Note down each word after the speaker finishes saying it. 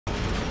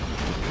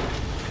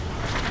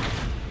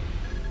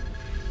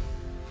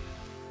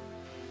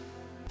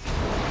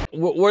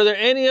Were there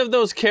any of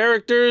those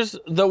characters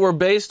that were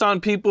based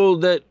on people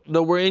that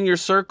were in your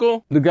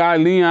circle? The guy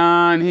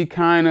Leon, he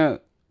kind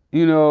of,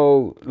 you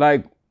know,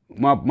 like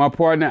my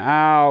partner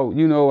Al,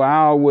 you know,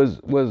 Al was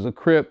a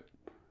Crip,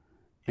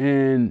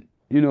 and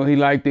you know he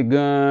liked the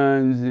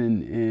guns,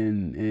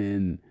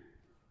 and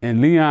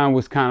Leon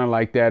was kind of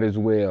like that as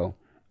well.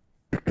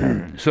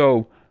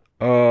 So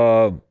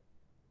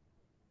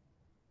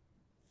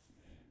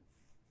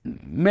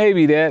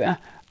maybe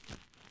that.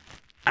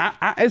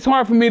 It's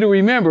hard for me to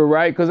remember,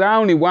 right? Because I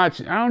only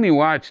watched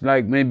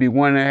like maybe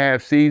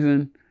 1.5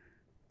 seasons,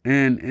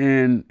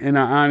 and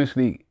I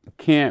honestly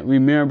can't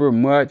remember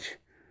much.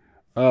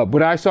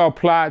 But I saw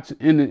plots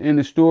in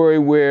the story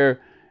where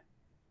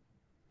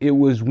it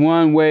was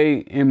one way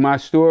in my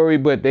story,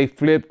 but they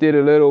flipped it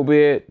a little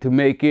bit to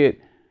make it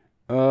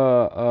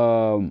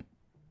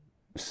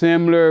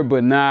similar,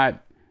 but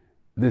not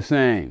the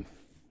same.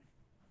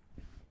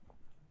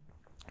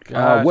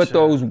 Gotcha.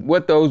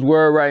 What those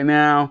were right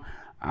now,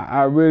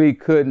 I really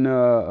couldn't.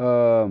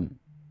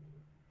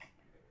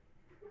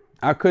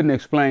 I couldn't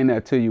explain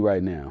that to you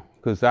right now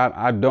because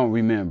I don't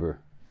remember.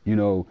 You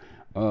know,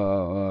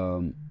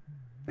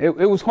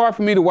 it was hard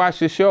for me to watch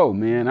the show,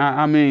 man.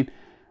 I mean,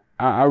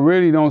 I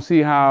really don't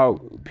see how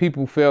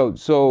people felt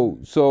so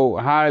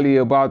highly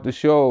about the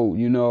show.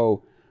 You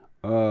know,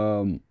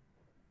 I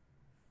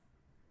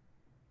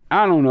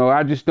don't know.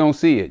 I just don't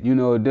see it. You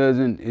know, it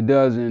doesn't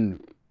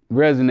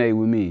resonate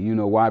with me. You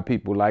know, why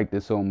people liked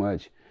it so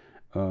much.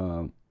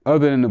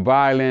 Other than the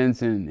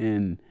violence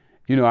and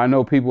you know, I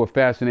know people are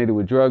fascinated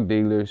with drug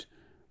dealers,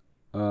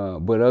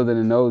 but other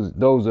than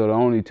those are the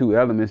only two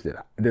elements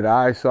that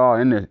I saw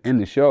in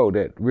the show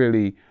that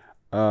really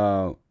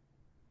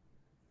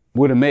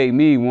would have made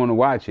me want to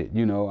watch it.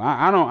 You know,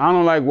 I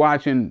don't like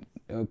watching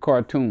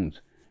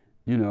cartoons.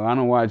 You know, I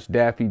don't watch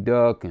Daffy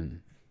Duck and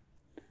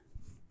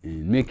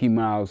Mickey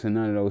Mouse and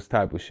none of those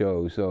type of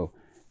shows. So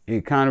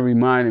it kind of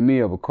reminded me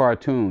of a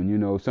cartoon. You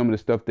know, some of the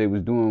stuff they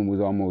was doing was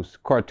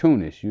almost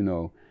cartoonish. You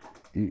know,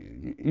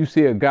 you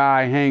see a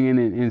guy hanging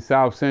in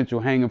South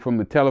Central, hanging from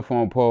a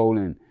telephone pole,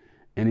 and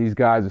these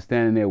guys are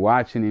standing there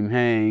watching him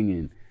hang,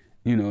 and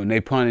you know, and they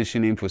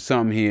punishing him for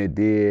something he had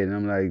did. And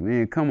I'm like,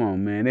 man, come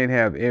on, man. They'd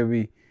have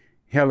every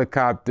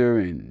helicopter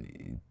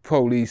and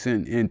police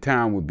in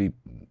town would be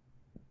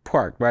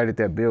parked right at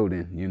that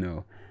building. You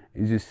know,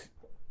 it just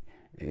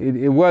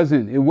it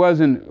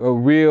wasn't a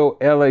real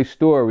LA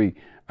story.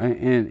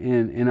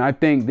 And I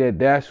think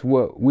that's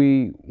what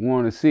we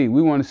want to see.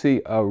 We want to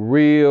see a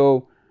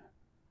real,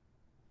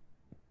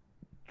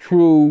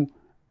 true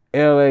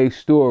LA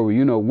story.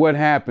 You know, what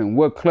happened?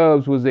 What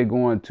clubs was they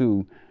going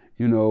to?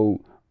 You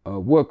know,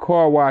 what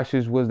car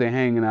washes was they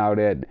hanging out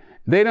at?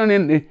 They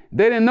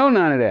didn't know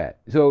none of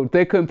that, so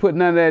they couldn't put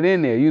none of that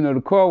in there. You know,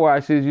 the car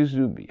washes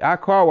our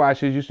car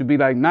washes used to be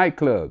like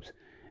nightclubs.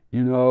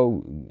 You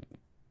know,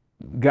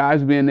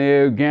 guys being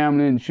there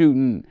gambling,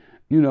 shooting.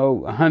 You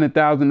know,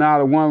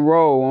 $100,000 one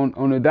roll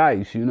on the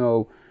dice. You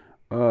know,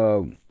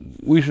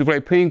 we used to play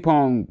ping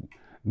pong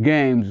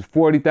games,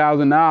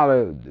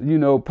 $40,000. You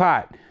know,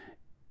 pot.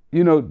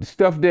 You know,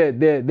 stuff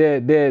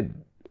that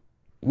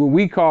what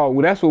we call,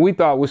 well, that's what we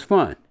thought was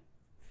fun.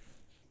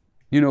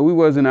 You know, we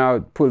wasn't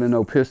out pulling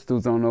no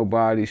pistols on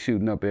nobody,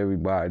 shooting up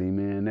everybody,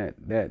 man.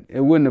 That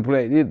it wouldn't have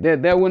played.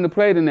 That wouldn't have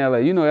played in LA.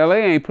 You know, LA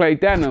ain't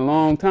played that in a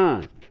long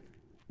time.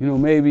 You know,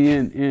 maybe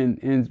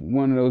in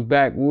one of those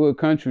backwood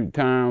country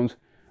towns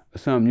or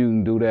something you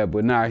can do that,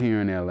 but not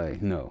here in LA,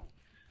 no.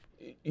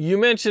 You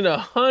mentioned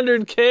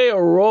 $100K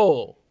a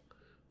roll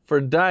for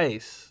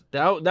dice.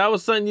 That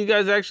was something you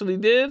guys actually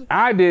did?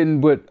 I didn't,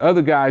 but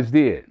other guys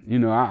did. You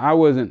know, I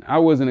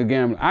wasn't a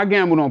gambler. I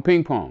gambled on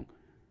ping pong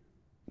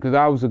because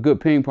I was a good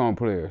ping pong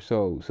player.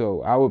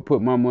 So I would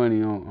put my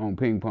money on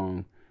ping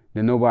pong,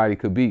 then nobody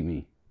could beat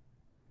me.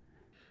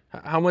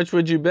 How much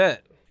would you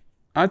bet?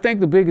 I think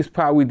the biggest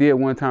pot we did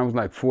one time was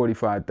like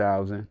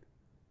 45,000.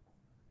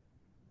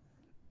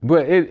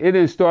 But it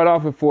didn't start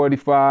off at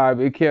 45.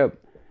 It kept,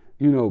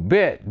 you know,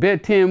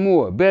 bet 10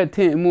 more, bet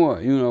 10 more,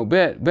 you know,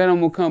 bet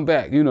I'm gonna come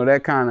back, you know,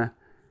 that kind of,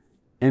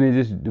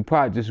 and the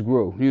pot just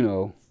grew, you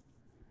know.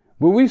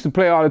 But we used to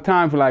play all the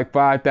time for like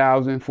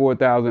 $5,000,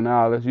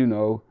 $4,000, you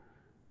know.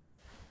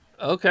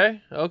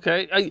 Okay.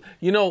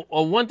 You know,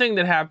 one thing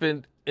that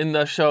happened in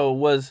the show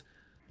was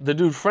the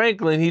dude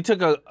Franklin, he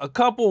took a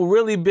couple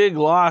really big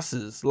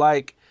losses.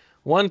 Like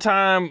one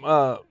time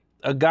a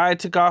guy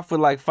took off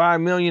with like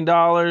 $5 million.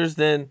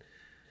 Then,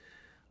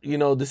 you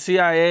know, the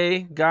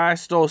CIA guy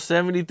stole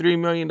 $73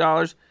 million.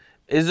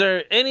 Is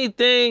there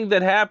anything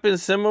that happened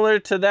similar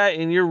to that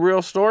in your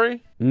real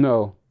story?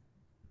 No.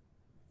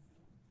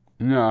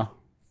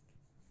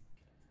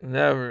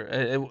 Never.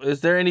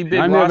 Is there any big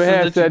I losses never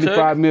had that you took?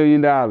 $75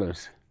 million.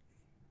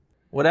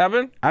 What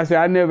happened? I said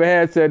I never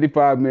had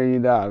 $75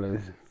 million.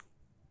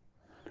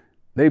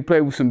 They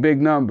play with some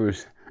big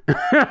numbers. Yeah,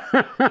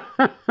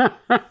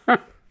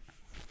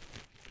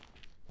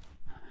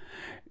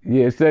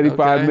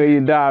 $75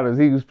 million.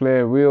 He was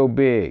playing real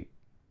big.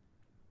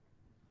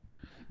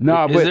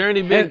 No, Is there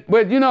any big?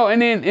 but you know,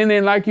 and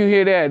then like you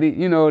hear that,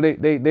 you know,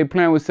 they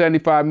playing with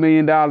 $75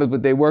 million,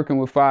 but they working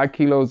with 5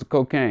 kilos of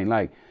cocaine.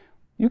 Like,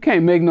 you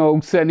can't make no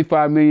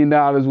 $75 million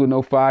with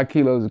no 5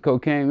 kilos of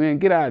cocaine, man.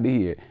 Get out of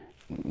here.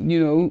 You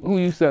know, who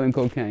you selling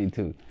cocaine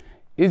to?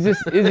 It's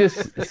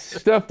just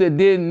stuff that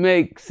didn't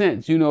make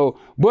sense, you know.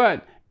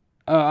 But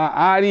an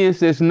audience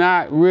that's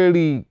not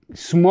really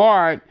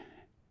smart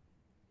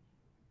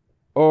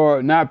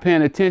or not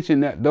paying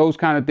attention, that those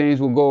kind of things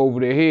will go over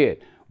their head.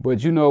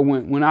 But you know,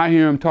 when I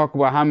hear them talk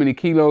about how many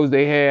kilos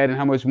they had and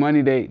how much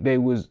money they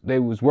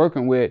was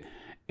working with,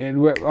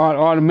 and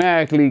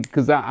automatically,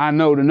 because I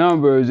know the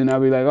numbers, and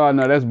I'll be like, oh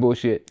no, that's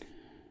bullshit.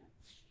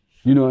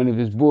 You know, and if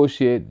it's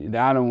bullshit,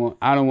 I don't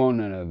want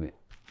none of it.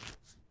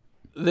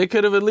 They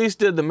could have at least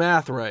did the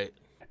math right.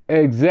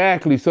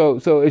 Exactly. So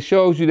it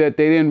shows you that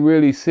they didn't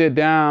really sit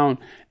down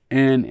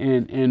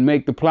and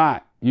make the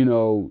plot, you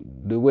know,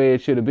 the way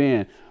it should have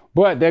been.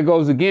 But that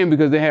goes again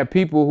because they have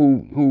people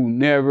who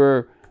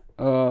never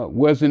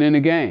wasn't in the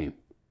game.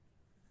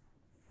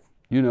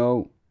 You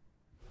know.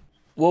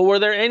 Well, were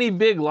there any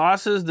big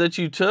losses that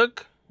you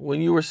took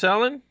when you were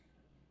selling?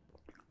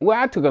 Well,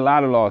 I took a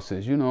lot of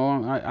losses. You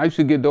know, I used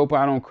to get dope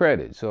out on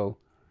credit. So,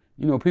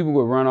 you know, people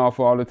would run off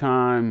all the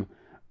time.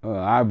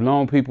 I've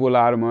loaned people a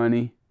lot of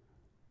money.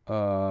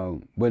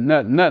 But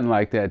nothing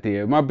like that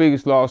there. My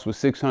biggest loss was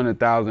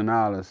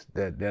 $600,000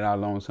 that I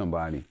loaned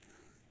somebody.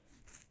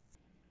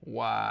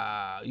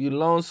 Wow, you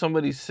loaned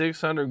somebody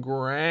 600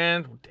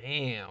 grand?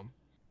 Damn.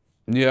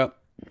 Yep.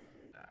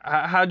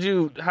 How'd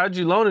you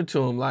loan it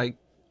to him? Like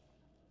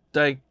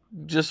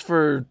just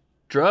for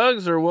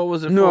drugs, or what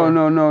was it for?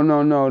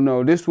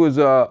 No. This was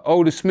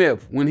Otis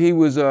Smith when he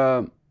was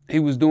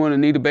doing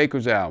Anita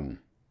Baker's album.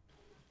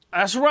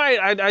 That's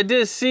right. I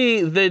did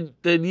see that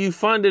you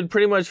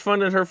pretty much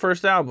funded her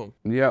first album.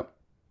 Yep.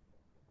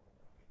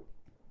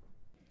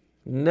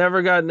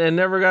 Never got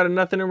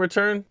nothing in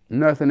return?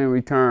 Nothing in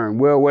return.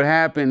 Well, what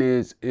happened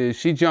is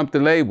she jumped the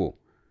label.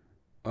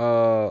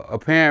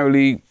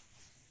 Apparently,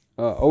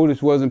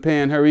 Otis wasn't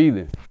paying her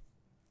either.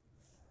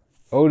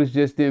 Otis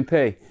just didn't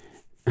pay.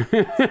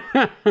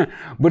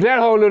 But that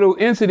whole little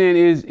incident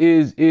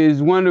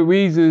is one of the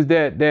reasons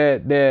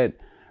that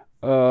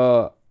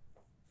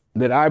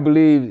I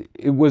believe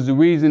it was the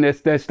reason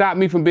that stopped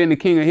me from being the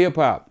king of hip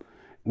hop.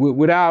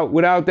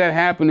 Without that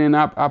happening,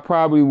 I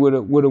probably would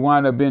have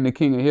wound up being the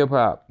king of hip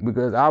hop,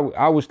 because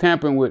I was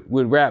tampering with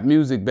rap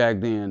music back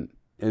then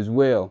as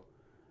well.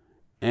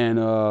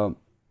 And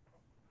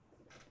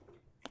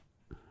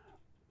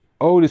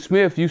Otis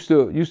Smith used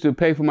to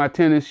pay for my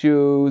tennis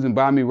shoes and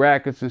buy me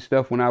rackets and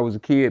stuff when I was a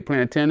kid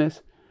playing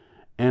tennis.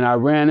 And I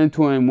ran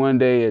into him one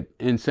day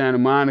in Santa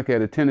Monica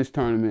at a tennis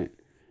tournament,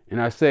 and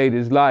I saved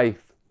his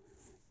life.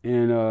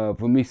 And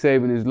for me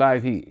saving his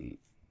life, he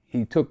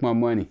took my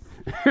money.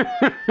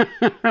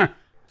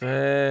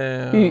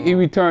 Damn. He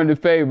returned the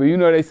favor. You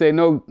know, they say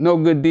no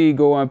good deed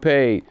go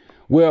unpaid.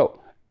 Well,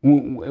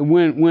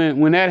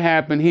 when that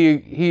happened,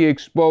 he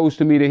exposed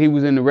to me that he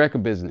was in the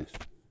record business.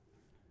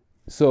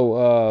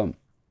 So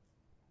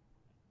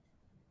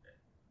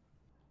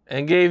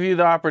and gave you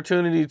the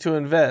opportunity to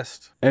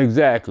invest.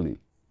 Exactly.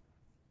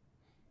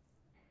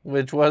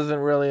 Which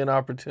wasn't really an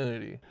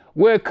opportunity.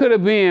 Well, it could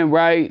have been,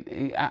 right?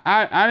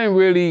 I didn't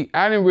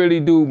really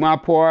do my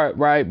part,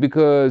 right?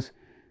 Because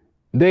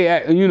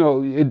they, you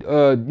know, you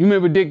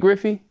remember Dick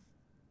Griffey?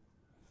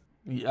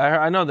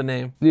 I know the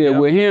name. Yeah, yep.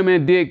 With him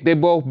and Dick, they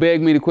both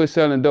begged me to quit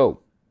selling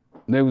dope.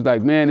 They was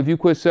like, man, if you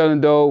quit selling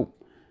dope,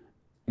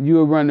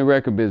 you'll run the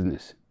record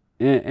business.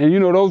 And you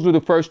know, those were the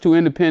first two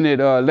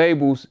independent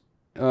labels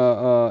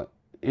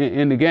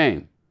in the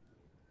game.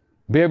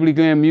 Beverly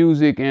Glen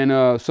Music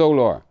and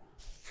Solar.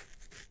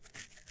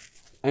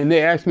 And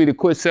they asked me to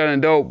quit selling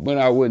dope, but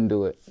I wouldn't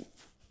do it.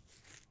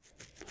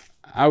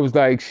 I was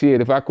like, shit,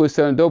 if I quit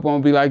selling dope, I'm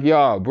gonna be like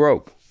y'all,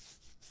 broke.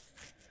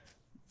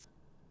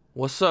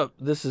 What's up?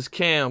 This is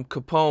Cam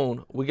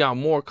Capone. We got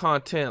more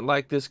content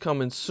like this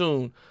coming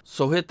soon.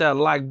 So hit that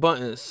like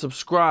button,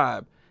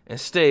 subscribe, and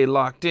stay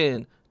locked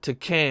in to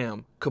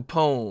Cam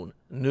Capone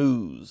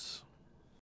News.